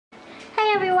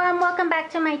Hey everyone, welcome back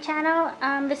to my channel.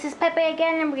 This is Pepe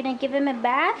again, and we're going to give him a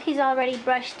bath. He's already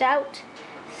brushed out.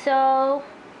 So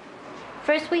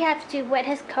first we have to wet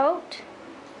his coat,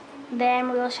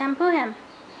 then we will shampoo him.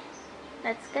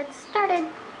 Let's get started.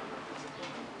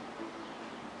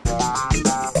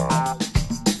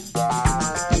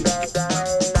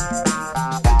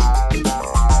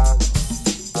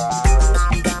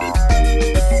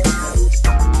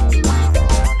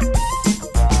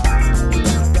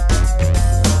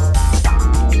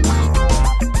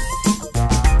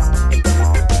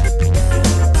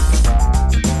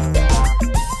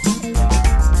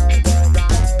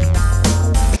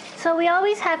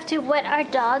 Have to wet our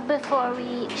dog before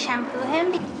we shampoo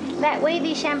him. That way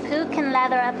the shampoo can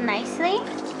lather up nicely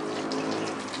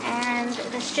and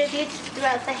distributes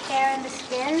throughout the hair and the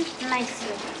skin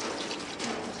nicely.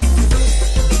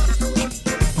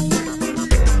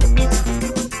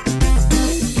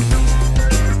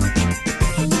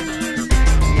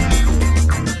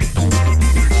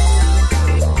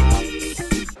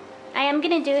 I am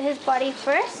going to do his body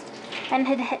first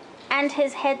and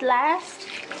his head last,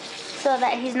 so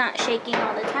that he's not shaking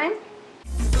all the time.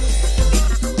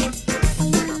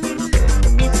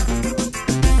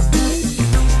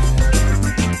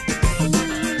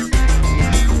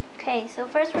 Okay, so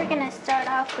first we're gonna start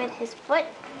off with his foot.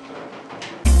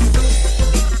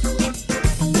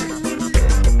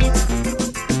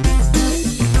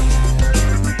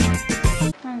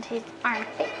 And his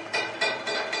armpit.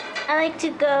 I like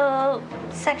to go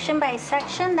section by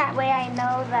section, that way I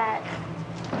know that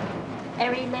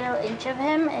every little inch of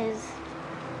him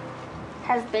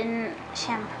has been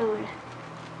shampooed,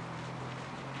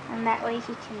 and that way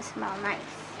he can smell nice.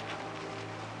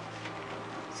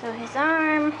 So his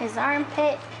arm, his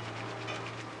armpit,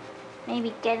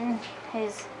 maybe getting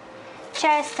his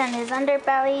chest and his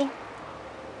underbelly.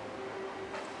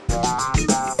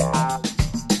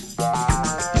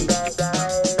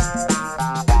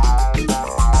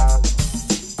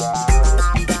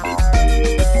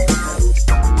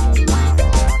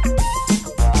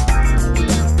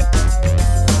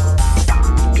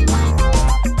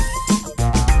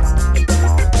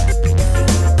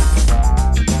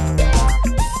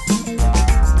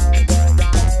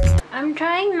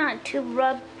 To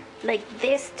rub like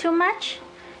this too much,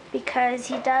 because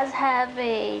he does have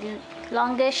a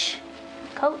longish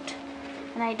coat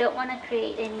and I don't want to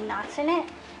create any knots in it.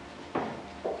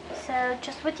 So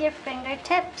just with your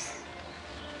fingertips,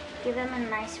 give him a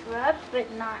nice rub, but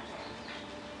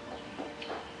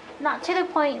not to the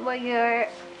point where you're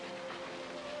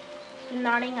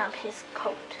knotting up his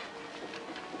coat.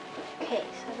 Okay,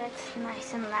 so that's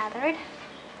nice and lathered.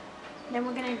 Then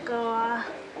we're gonna go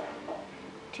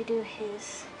to do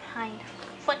his hind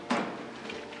foot.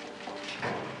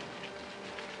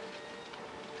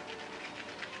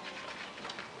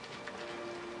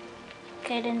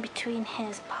 Get in between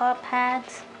his paw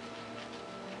pads.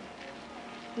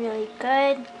 Really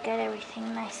good. Get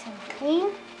everything nice and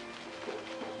clean.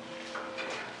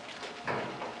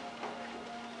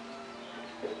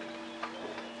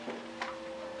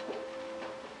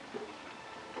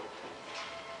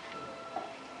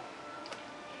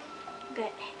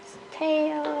 Get his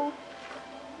tail.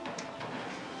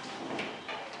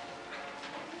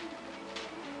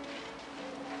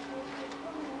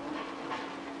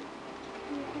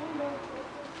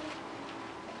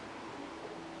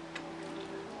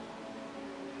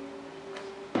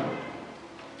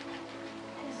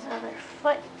 His other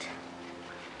foot.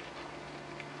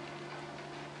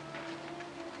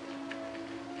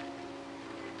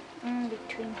 In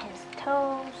between his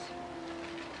toes.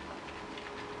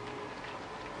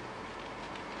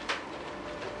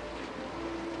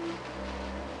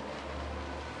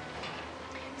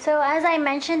 So as I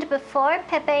mentioned before,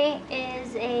 Pepe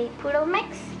is a poodle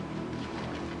mix.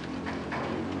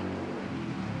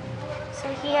 So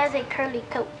he has a curly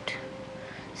coat.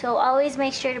 So always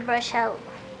make sure to brush out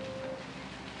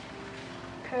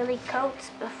curly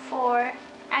coats before,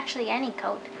 actually any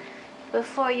coat,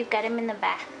 before you get him in the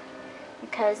bath.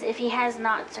 Because if he has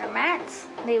knots or mats,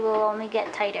 they will only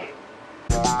get tighter.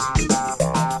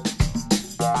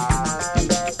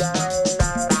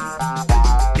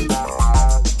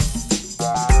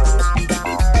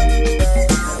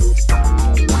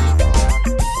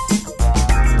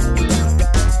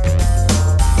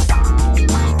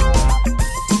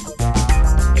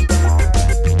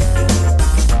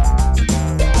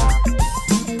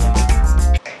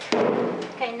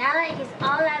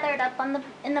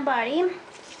 In the body,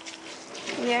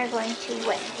 we are going to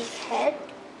wet his head.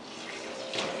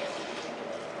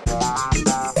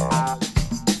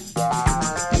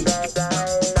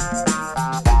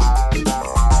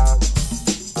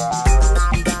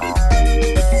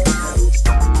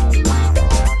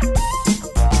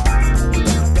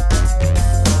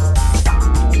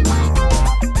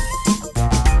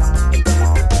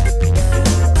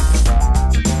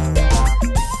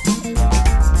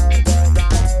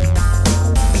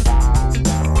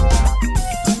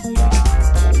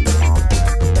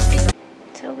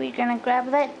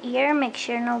 of that ear, make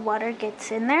sure no water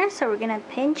gets in there. So we're gonna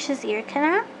pinch his ear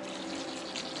canal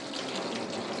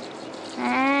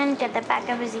and get the back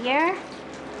of his ear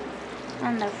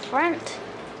and the front.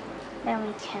 Then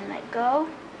we can let go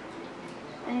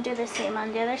and do the same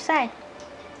on the other side.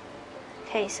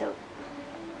 Okay, so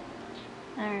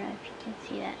I don't know if you can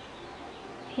see that.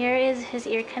 Here is his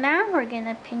ear canal. We're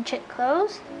gonna pinch it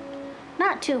closed.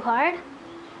 Not too hard,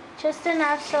 just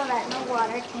enough so that no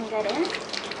water can get in.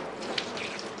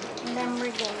 And then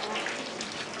we're gonna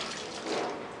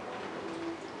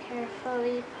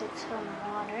carefully put some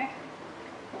water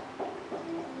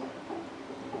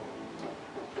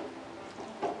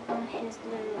on his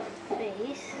little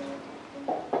face.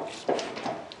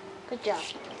 Good job.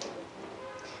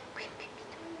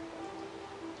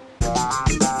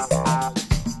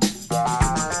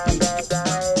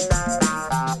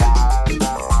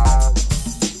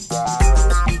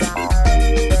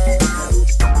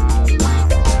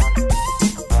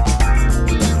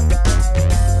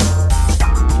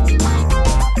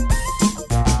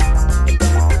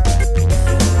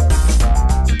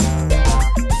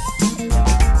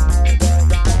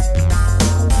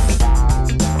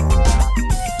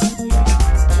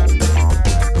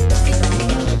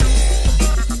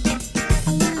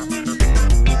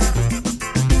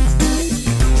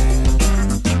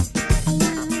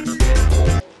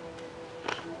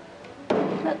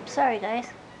 Sorry guys.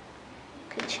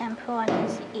 Good shampoo on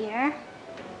his ear.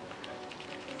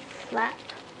 Flat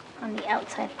on the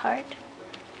outside part.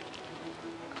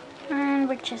 And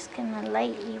we're just gonna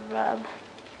lightly rub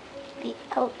the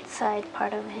outside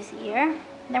part of his ear.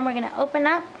 Then we're gonna open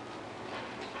up.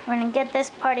 We're gonna get this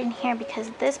part in here because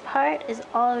this part is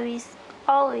always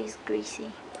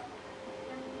greasy.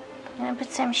 I'm gonna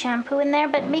put some shampoo in there,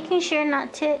 but making sure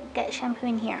not to get shampoo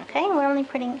in here, okay? We're only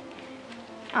putting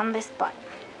on this spot.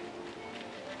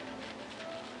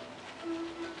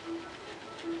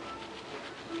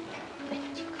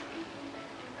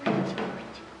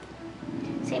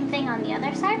 Same thing on the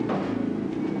other side.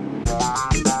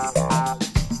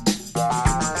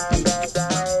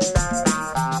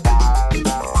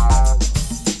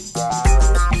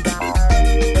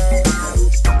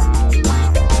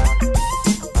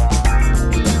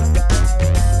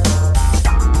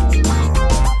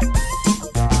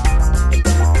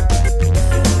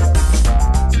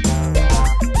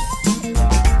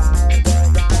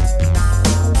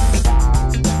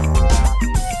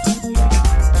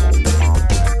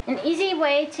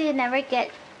 To never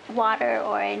get water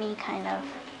or any kind of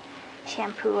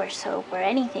shampoo or soap or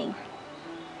anything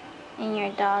in your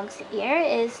dog's ear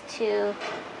is to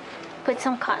put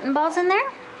some cotton balls in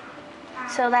there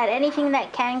so that anything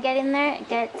that can get in there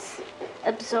gets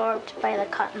absorbed by the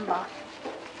cotton ball.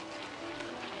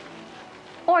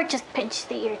 Or just pinch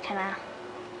the ear canal.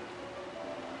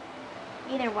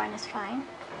 Either one is fine.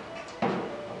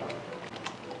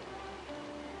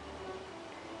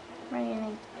 We're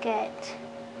gonna get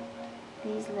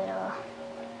these little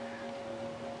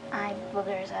eye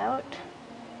boogers out.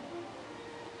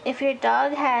 If your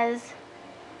dog has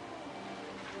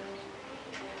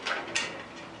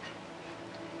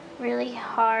really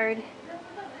hard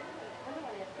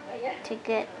to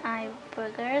get eye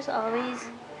boogers, always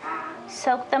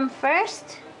soak them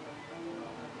first.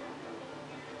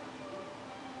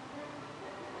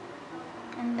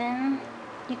 And then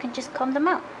you can just comb them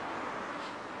out.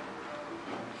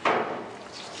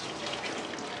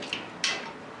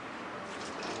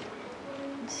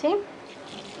 See?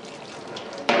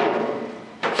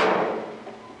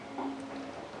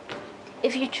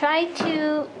 If you try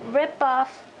to rip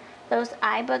off those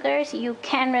eye boogers, you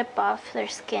can rip off their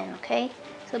skin, okay?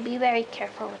 So be very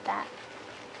careful with that.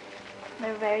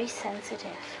 They're very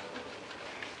sensitive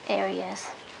areas.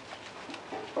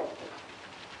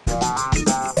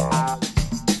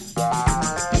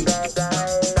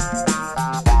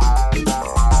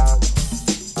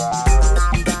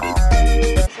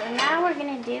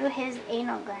 His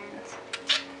anal glands,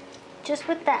 just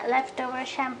with that leftover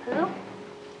shampoo.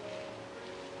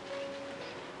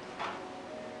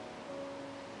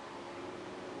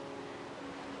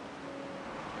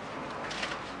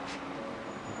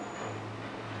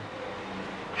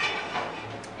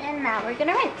 And now we're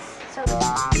gonna rinse. So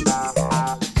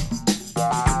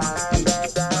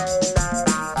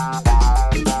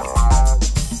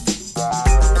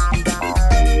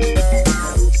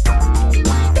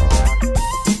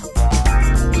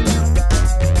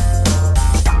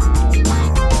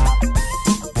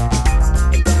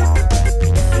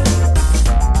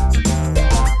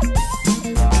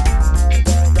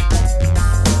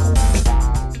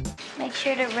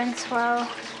rinse well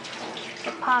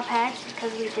the paw pads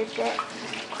because we did get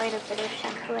quite a bit of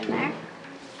shampoo in there.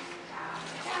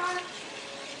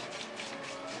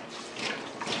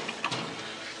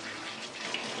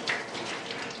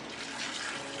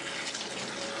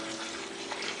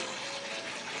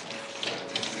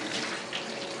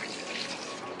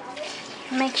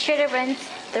 Make sure to rinse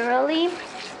thoroughly.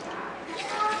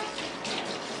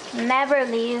 Never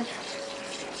leave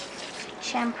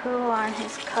shampoo on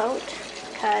his coat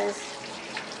because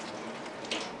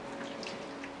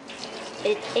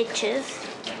it itches.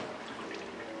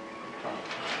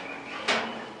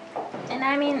 And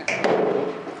I mean,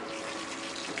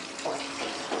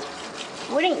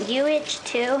 wouldn't you itch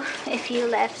too if you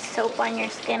left soap on your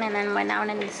skin and then went out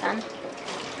in the sun?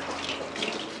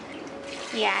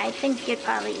 Yeah, I think you'd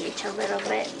probably itch a little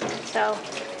bit. So,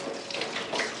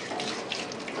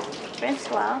 rinse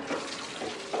well.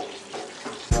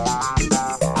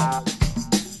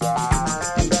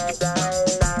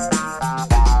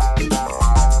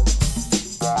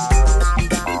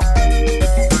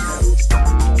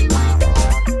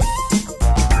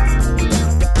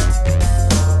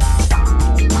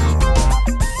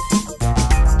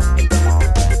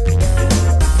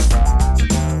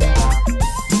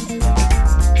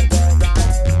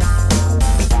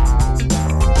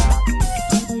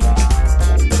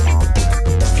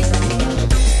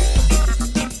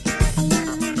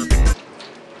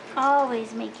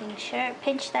 Always making sure,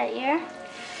 pinch that ear.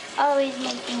 Always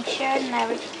making sure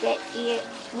never to get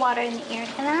water in the ear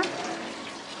canal.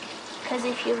 Because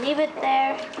if you leave it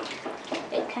there,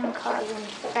 it can cause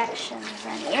infections.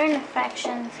 And ear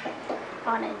infections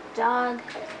on a dog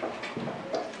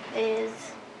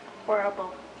is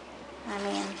horrible. I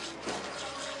mean,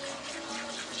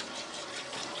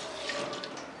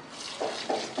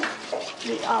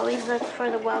 we always look for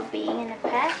the well-being in a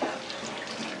pet.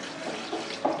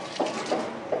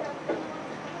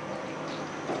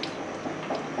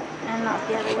 And not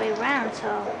the other way around,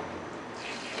 so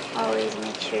always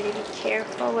make sure to be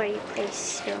careful where you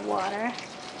place your water.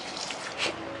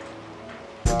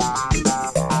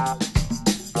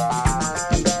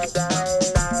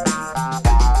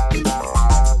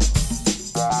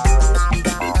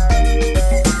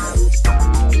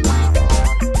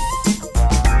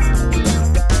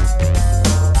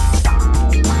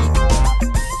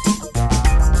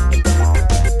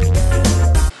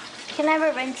 You can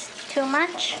never rinse too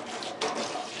much.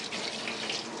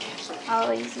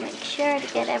 Always make sure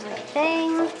to get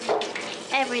everything,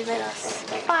 every little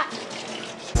spot.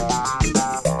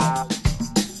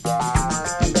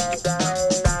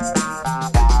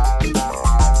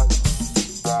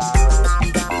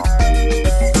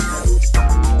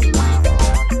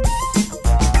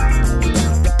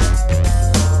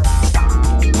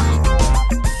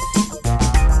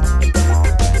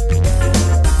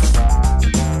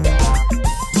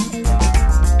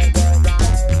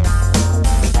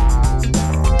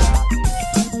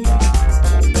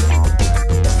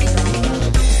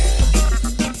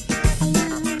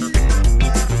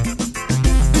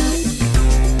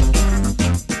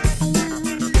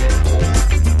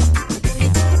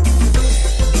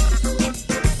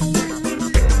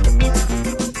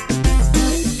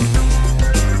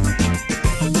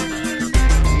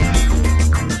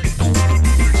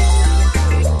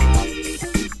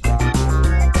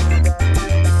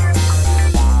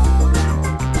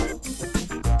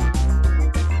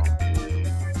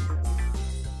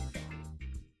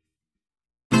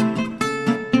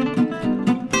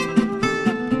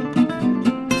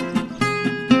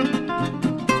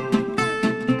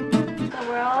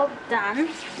 Done.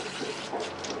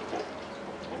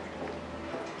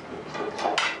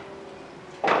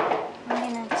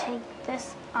 I'm gonna take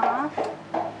this off.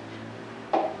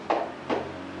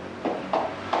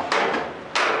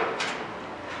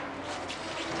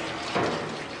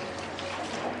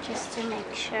 Just to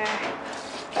make sure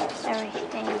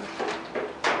everything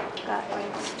got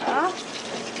rinsed off.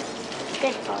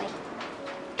 Good boy.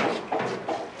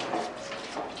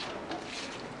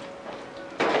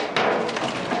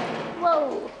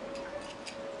 Whoa!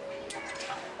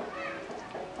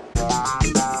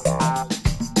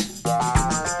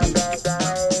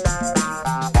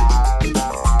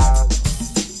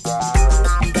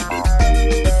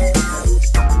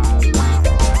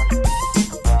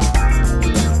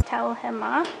 Towel him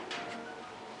off.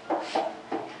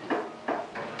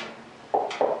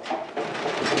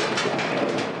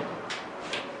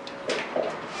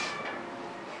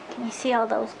 Can you see all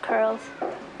those curls?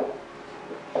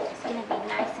 It's gonna be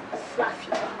nice and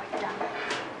fluffy when we're done.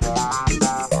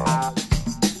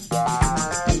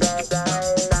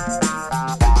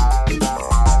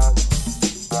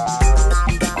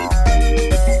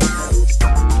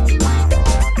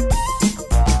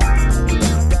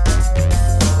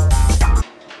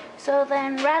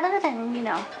 then rather than,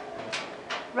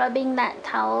 rubbing that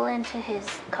towel into his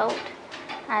coat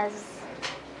as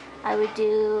I would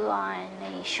do on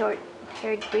a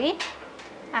short-haired breed,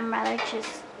 I'm rather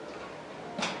just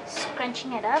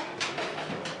scrunching it up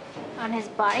on his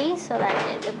body so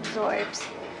that it absorbs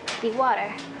the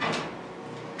water.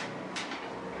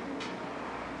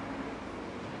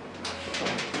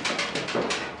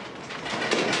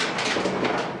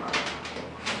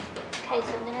 Okay,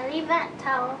 so I'm gonna leave that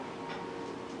towel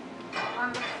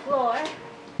on the floor.